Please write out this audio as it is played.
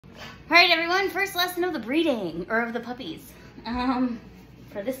All right, everyone, first lesson of the breeding, or of the puppies.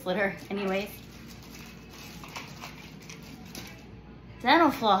 For this litter, anyways.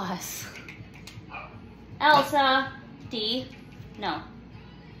 Dental floss. Elsa. D. No.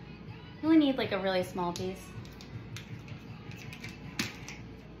 You only need like a really small piece.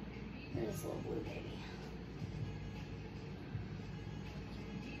 There's this little blue baby.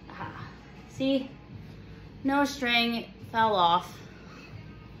 Aha. See? No string, it fell off.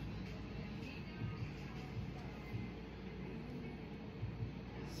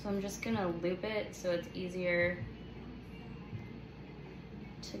 So I'm just gonna loop it so it's easier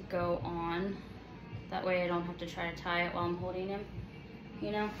to go on. That way I don't have to try to tie it while I'm holding him, you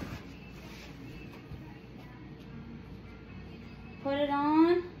know? Put it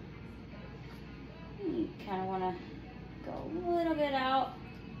on. You kind of want to go a little bit out.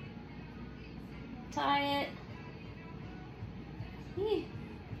 Tie it. Eee.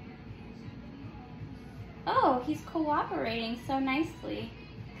 Oh, he's cooperating so nicely.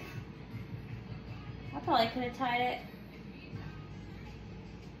 I probably could have tied it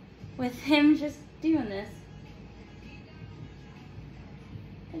with him just doing this.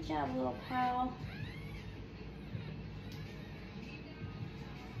 Good job, little pal.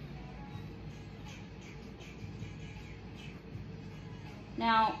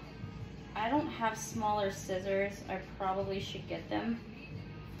 Now, I don't have smaller scissors. I probably should get them,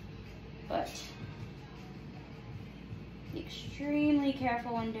 but be extremely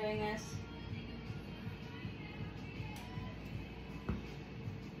careful when doing this.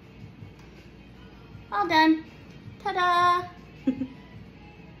 All done. Ta-da!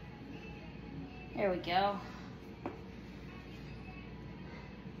 There we go.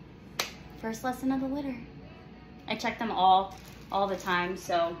 First lesson of the litter. I check them all the time,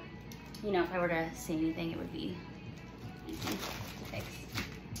 so you know if I were to see anything, it would be easy to fix.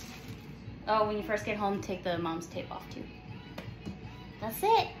 Oh, when you first get home, take the mom's tape off too. That's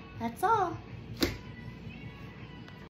it. That's all.